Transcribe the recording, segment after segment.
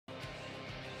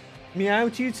Meow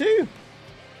to you too.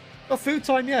 Not food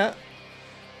time yet.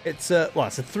 It's well,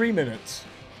 it's 3 minutes.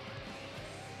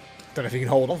 Don't know if you can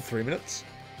hold on for 3 minutes.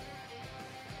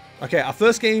 Okay, our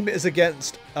first game is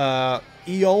against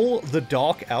Eol the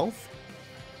Dark Elf.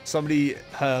 Somebody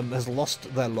has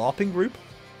lost their LARPing group.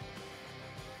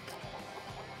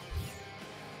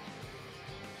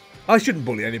 I shouldn't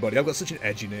bully anybody. I've got such an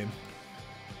edgy name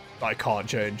that I can't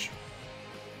change.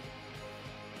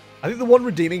 I think the one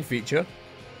redeeming feature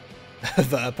of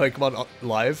Pokemon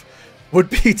Live would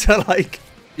be to, like,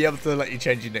 be able to let you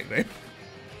change your nickname.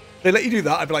 They let you do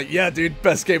that, I'd be like, yeah, dude,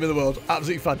 best game in the world.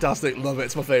 Absolutely fantastic. Love it.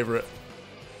 It's my favourite.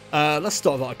 Let's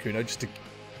start with Articuno just to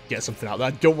get something out there.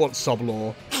 I don't want Sobble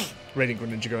or Radiant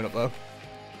Greninja going up, though.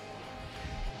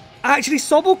 Actually,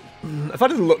 Sobble, if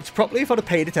I'd have looked properly, if I'd have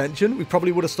paid attention, we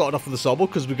probably would have started off with the Sobble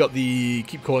because we got the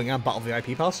Keep Calling and Battle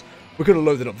VIP Pass. We're going to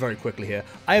load it up very quickly here.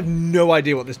 I have no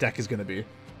idea what this deck is going to be.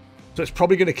 So it's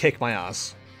probably going to kick my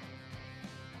ass.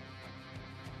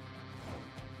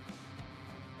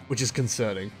 Which is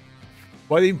concerning.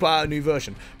 Why do they even put out a new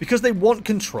version? Because they want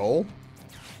control,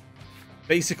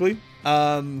 basically,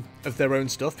 of their own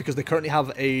stuff. Because they currently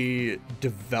have a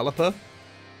developer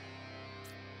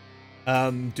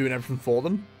doing everything for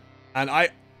them. And I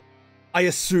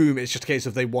assume it's just a case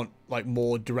of they want, like,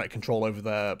 more direct control over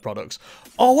their products.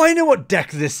 Oh, I know what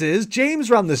deck this is. James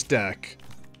ran this deck.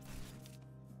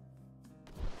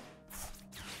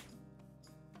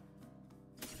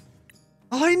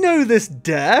 I know this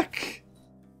deck.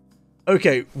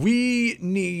 Okay, we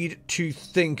need to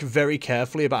think very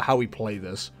carefully about how we play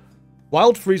this.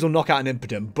 Wild Freeze will knock out an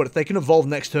Impidimp, but if they can evolve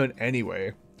next turn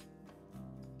anyway,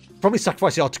 probably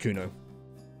sacrifice the Articuno.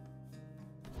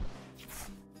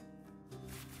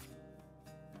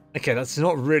 Okay, that's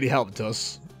not really helped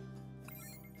us.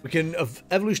 We can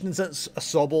Evolution Incense a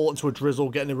Sobble into a Drizzle,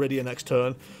 get an Iridia next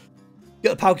turn.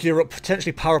 Get the Palkia up,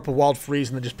 potentially power up a Wild Freeze,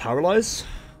 and then just Paralyze.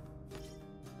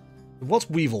 What's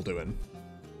Weevil doing?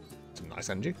 Some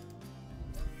nice energy.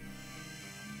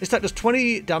 This deck does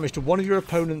 20 damage to one of your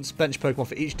opponent's bench Pokemon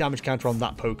for each damage counter on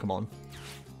that Pokemon.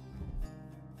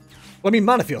 Well, I mean,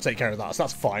 Manaphy will take care of that, so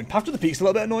that's fine. Path to the Peak's a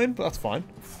little bit annoying, but that's fine.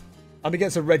 I'm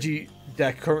against a Reggie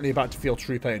deck currently about to feel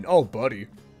true pain. Oh, buddy.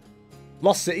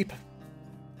 Lost City.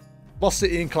 Lost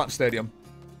City and Collapse Stadium.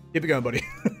 Keep it going, buddy.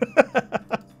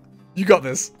 You got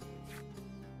this.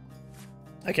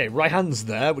 Okay, right hand's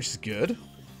there, which is good.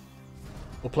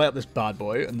 We'll play up this bad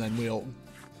boy, and then we'll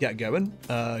get going.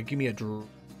 Give me a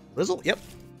Drizzle. Yep.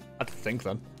 I had to think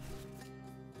then.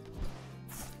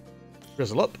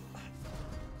 Drizzle up.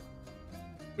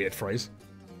 Weird phrase.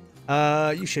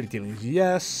 You shady dealings.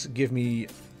 Yes. Give me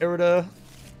Irida.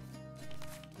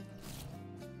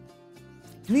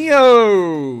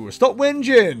 Neo! Stop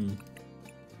whinging!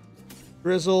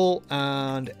 Drizzle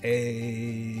and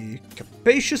a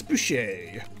Capacious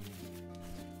Boucher.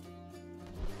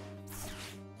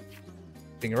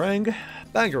 Bingarang.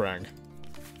 Bangarang.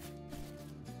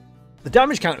 The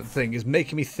damage counter thing is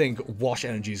making me think Wash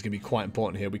Energy is going to be quite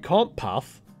important here. We can't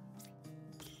Path.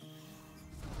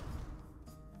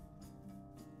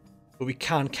 But we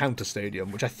can Counter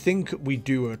Stadium, which I think we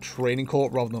do a Training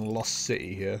Court rather than a Lost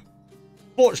City here.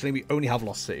 Fortunately, we only have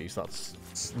Lost City, so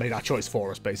that's made our choice for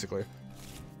us, basically.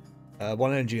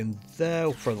 One energy in there.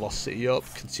 We'll throw the Lost City up.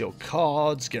 Conceal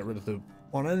cards. Get rid of the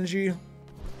one energy.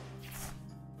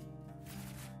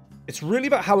 It's really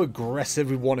about how aggressive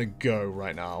we want to go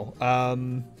right now.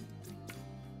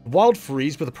 Wild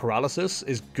Freeze with a Paralysis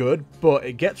is good, but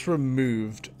it gets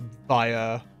removed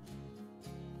via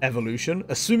Evolution.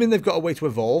 Assuming they've got a way to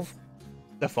evolve,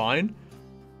 they're fine.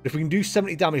 If we can do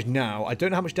 70 damage now, I don't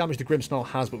know how much damage the Grimmsnarl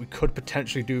has, but we could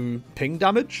potentially do ping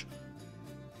damage.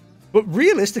 But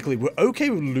realistically, we're okay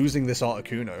with losing this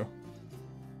Articuno.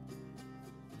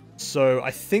 So I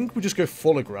think we just go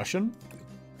full aggression.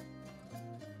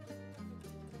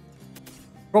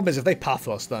 Problem is, if they path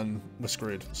us, then we're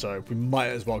screwed. So we might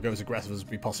as well go as aggressive as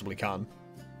we possibly can.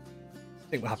 I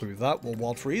think we're happy with that. We'll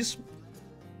Wild Freeze.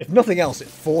 If nothing else, it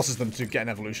forces them to get an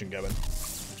evolution going.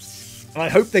 And I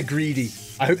hope they're greedy.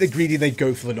 I hope they're greedy and they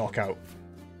go for the knockout.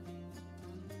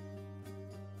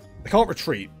 They can't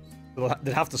retreat.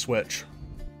 They'd have to switch.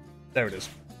 There it is.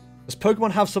 Does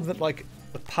Pokemon have something like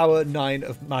the Power 9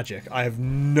 of Magic? I have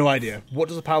no idea. What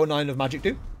does the Power 9 of Magic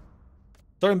do?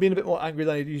 Sorry, I'm being a bit more angry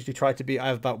than I usually try to be. I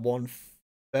have about 1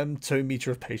 femtometer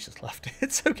of patience left.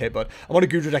 It's okay, bud. I'm on a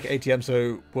Goodra deck at ATM,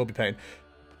 so we'll be paying.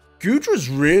 Goodra's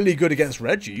really good against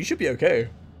Reggie. You should be okay.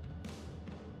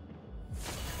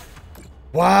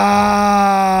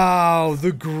 Wow,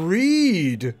 the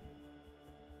greed.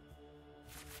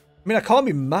 I mean, I can't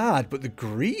be mad, but the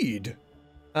greed.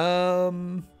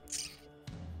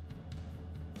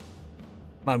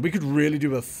 Man, we could really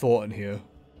do a Thornton here.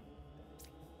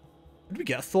 Did we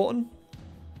get a Thornton?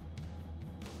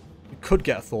 We could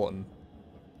get a Thornton.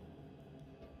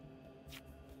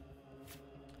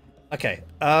 Okay.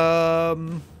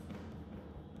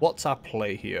 What's our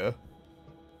play here?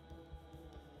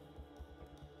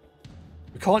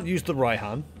 We can't use the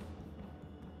Raihan.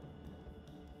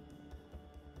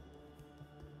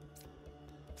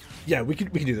 Yeah, we can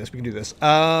do this. We can do this.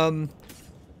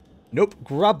 Nope.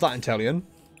 Grab that Intellion.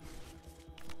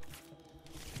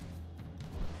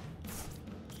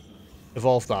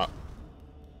 Evolve that.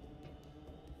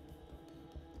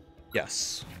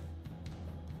 Yes.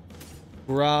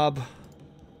 Grab.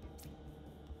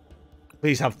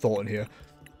 Please have Thornton here.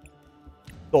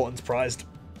 Thornton's prized.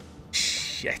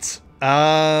 Shit.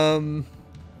 Oh,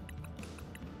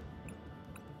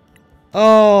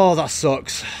 that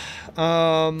sucks.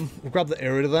 We'll grab the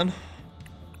Irida then.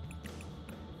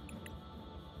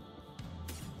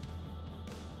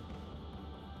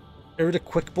 Irida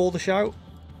Quick Ball the shout.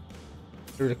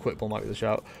 Irida Quick Ball might be the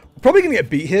shout. We're probably going to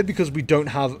get beat here because we don't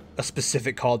have a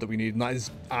specific card that we need, and that is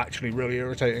actually really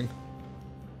irritating.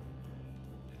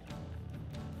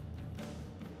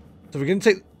 So we're going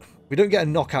to take... We don't get a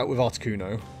knockout with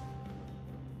Articuno.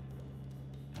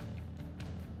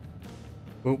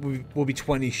 We'll be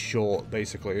 20 short,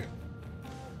 basically.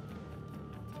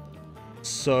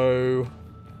 So...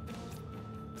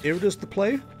 Irida's the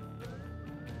play.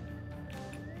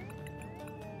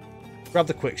 Grab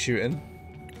the quick shooting.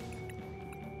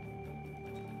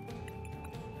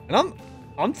 And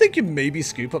I'm thinking maybe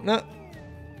scoop up net.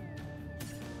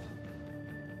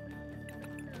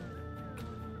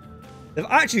 They've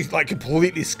actually like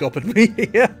completely scuppered me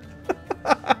here.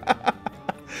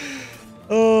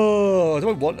 Oh, do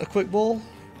I want a quick ball?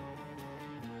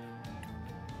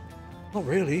 Not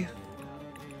really.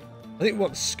 I think we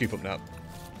want to scoop up net.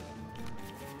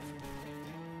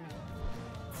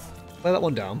 Play that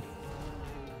one down.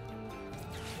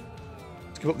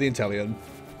 Scoop up the Intellion.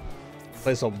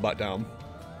 Play this one back down.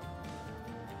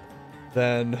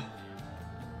 Then...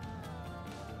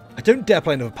 I don't dare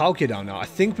play another Palkia down now. I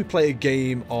think we play a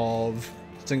game of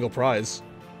single prize.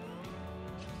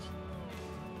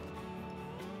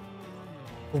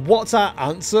 What's our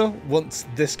answer once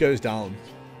this goes down?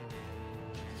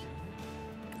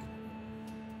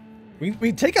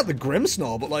 We take out the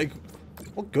Grimmsnarl, but like,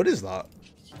 what good is that?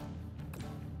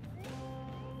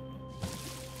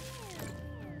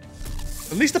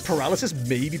 At least the paralysis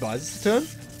maybe buys us a turn.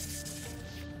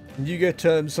 And you get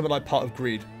something like Part of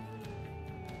Greed.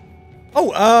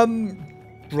 Oh,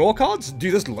 draw cards?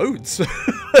 Dude, there's loads.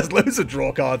 There's loads of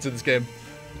draw cards in this game.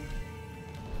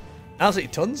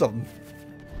 Absolutely tons of them.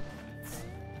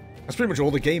 That's pretty much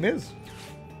all the game is.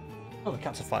 Oh, the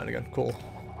cats are fighting again. Cool.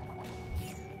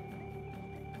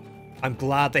 I'm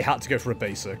glad they had to go for a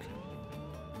basic.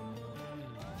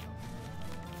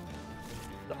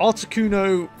 The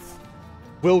Articuno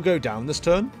will go down this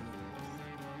turn.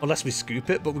 Unless we scoop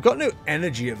it, but we've got no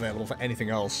energy available for anything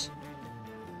else.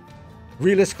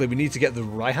 Realistically, we need to get the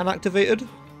Raihan activated.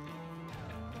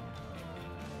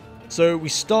 So we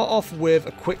start off with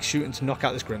a quick shooting to knock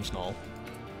out this Grimmsnarl.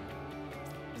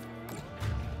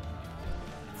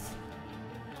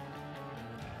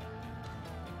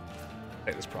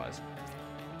 Take this prize.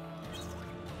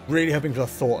 Really hoping for a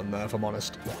Thornton there, if I'm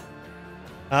honest.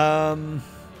 But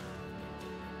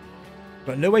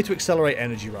no way to accelerate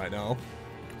energy right now.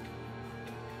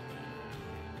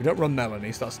 We don't run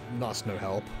Melanie, so that's no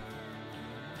help.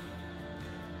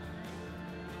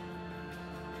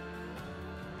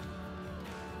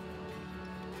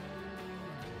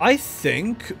 I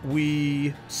think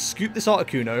we scoop this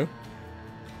Articuno.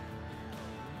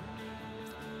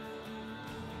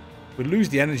 We lose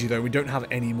the energy though, we don't have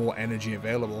any more energy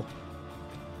available.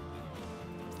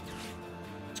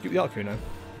 Scoop the Articuno.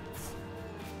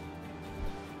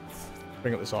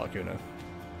 Bring up this Articuno.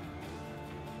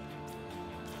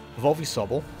 Evolve your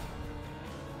Sobble.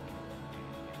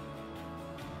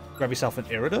 Grab yourself an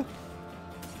Irida.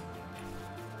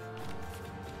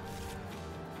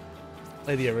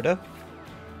 Play the Irida.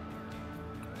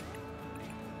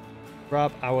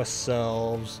 Grab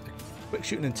ourselves a quick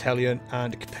shooting Intellion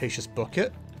and a Capacious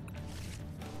Bucket.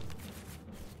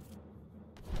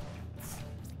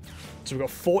 So we've got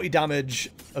 40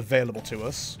 damage available to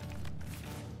us.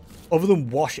 Other than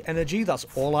wash energy, that's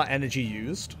all our energy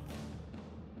used.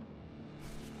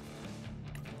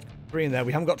 3 in there.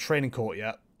 We haven't got Training Court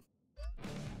yet,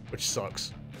 which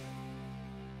sucks.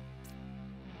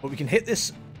 But we can hit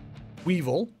this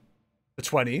Weevil for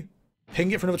 20,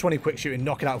 ping it for another 20 quick shoot and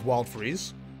knock it out with Wild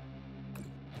Freeze.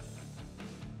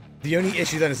 The only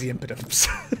issue then is the Impidimps.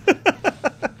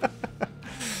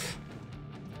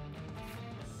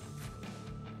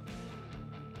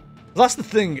 That's the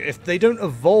thing. If they don't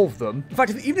evolve them, in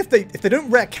fact, even if they don't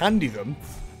rare candy them,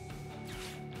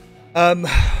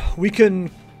 we can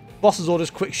boss's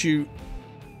orders, quick shoot,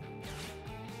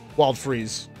 wild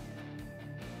freeze.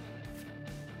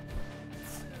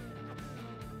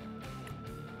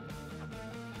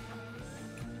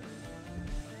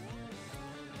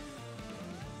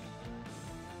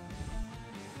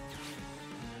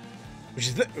 Which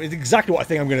is exactly what I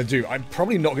think I'm going to do. I'm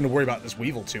probably not going to worry about this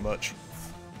Weevil too much.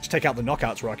 Just take out the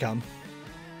knockouts where I can.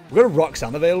 We've got a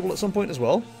Roxanne available at some point as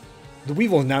well. The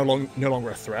Weevil is now no longer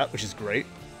a threat, which is great.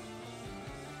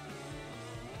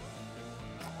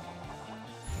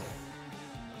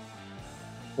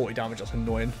 $40 damage, that's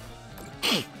annoying.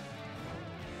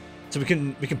 So we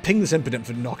can ping this Impidimp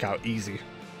for knockout easy.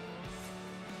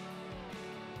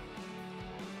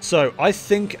 So I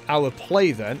think our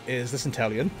play then is this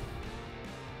Inteleon.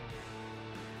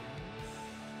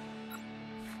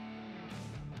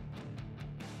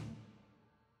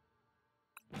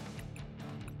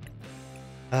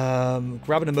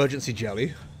 Grab an emergency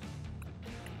jelly.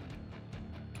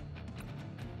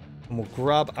 And we'll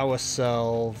grab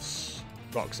ourselves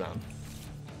Roxanne.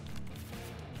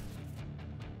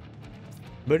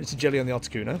 Emergency jelly on the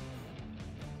Articuno.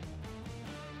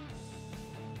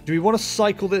 Do we want to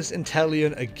cycle this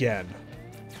Inteleon again?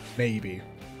 Maybe.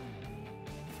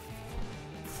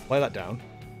 Lay that down.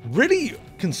 Really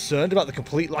concerned about the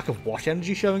complete lack of wash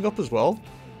energy showing up as well.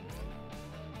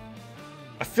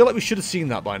 I feel like we should have seen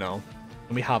that by now,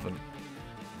 and we haven't.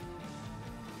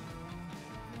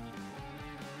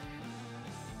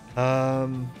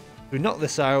 We knock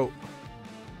this out.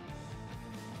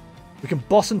 We can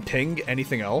boss and ping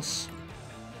anything else.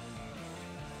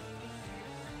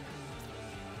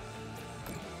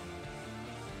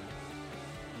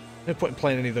 No point in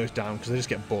playing any of those down because they just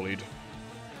get bullied.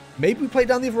 Maybe we play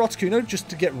down the other Articuno just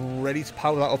to get ready to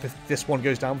power that up if this one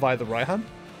goes down via the right hand.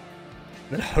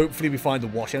 Then hopefully we find the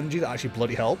wash energy that actually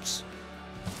bloody helps.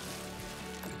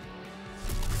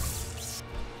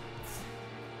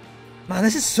 Man,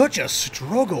 this is such a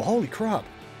struggle. Holy crap.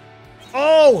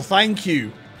 Oh, thank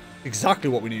you. Exactly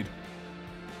what we need.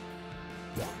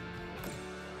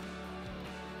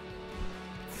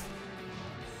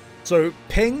 So,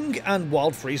 Ping and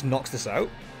Wild Freeze knocks this out.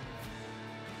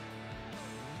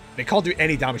 They can't do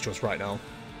any damage to us right now.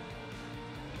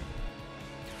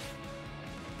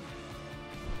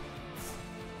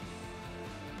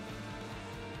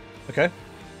 Okay.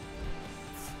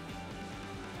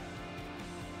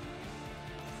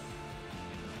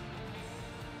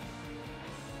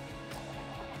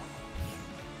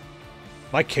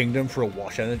 My Kingdom for a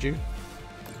wash energy.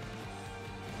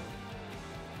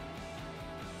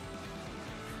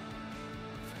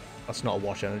 That's not a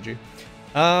wash energy.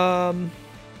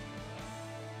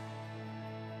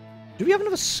 Do we have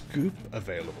another scoop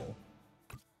available?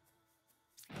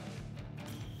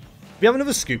 If we have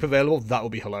another scoop available, that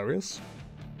would be hilarious.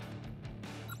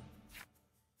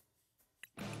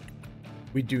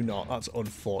 We do not. That's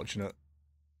unfortunate.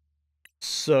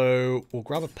 So, we'll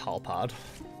grab a pal pad.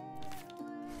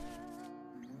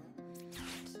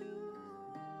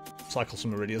 Cycle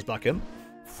some Iridias back in.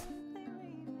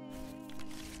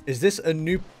 Is there a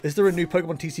new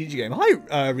Pokemon TCG game? Hi,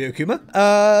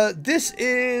 Ryokuma. This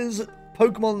is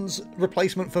Pokemon's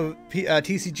replacement for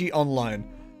TCG Online.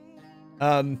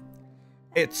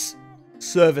 It's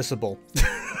serviceable.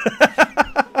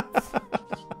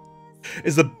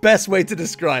 Is the best way to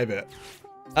describe it.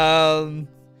 I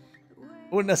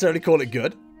wouldn't necessarily call it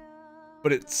good,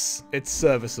 but it's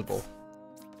serviceable.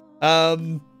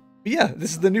 But yeah,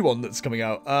 this is the new one that's coming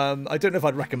out. I don't know if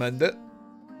I'd recommend it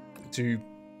to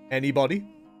anybody,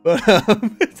 but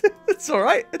it's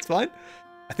alright, it's fine.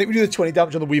 I think we do the 20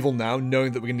 damage on the Weevil now,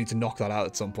 knowing that we're going to need to knock that out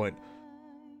at some point.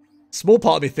 Small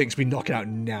part of me thinks we knock it out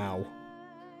now.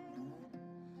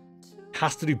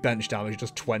 Has to do bench damage,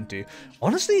 just 20.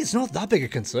 Honestly, it's not that big a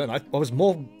concern. I was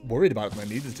more worried about it than I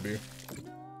needed to be.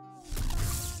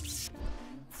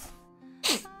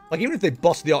 Like, even if they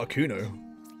boss the Articuno,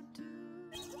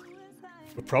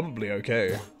 we're probably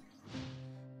okay.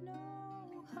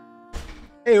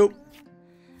 Ew.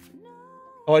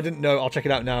 Oh, I didn't know. I'll check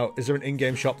it out now. Is there an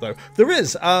in-game shop, though? There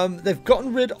is. They've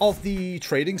gotten rid of the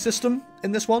trading system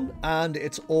in this one, and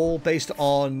it's all based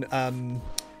on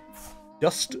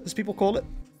dust, as people call it.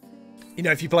 You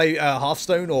know, if you play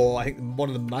Hearthstone or I think one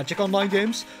of the Magic Online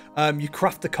games, you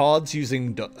craft the cards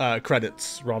using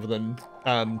credits rather than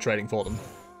trading for them.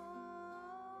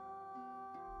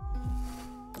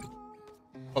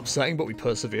 Upsetting, but we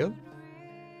persevere.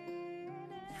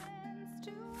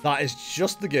 That is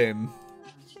just the game.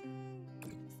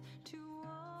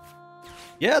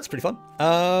 Yeah, it's pretty fun.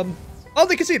 Oh,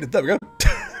 they conceded. There we go.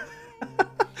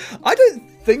 I don't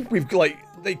think we've, like,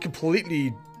 they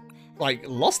completely, like,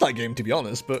 lost that game, to be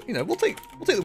honest. But, you know, we'll take the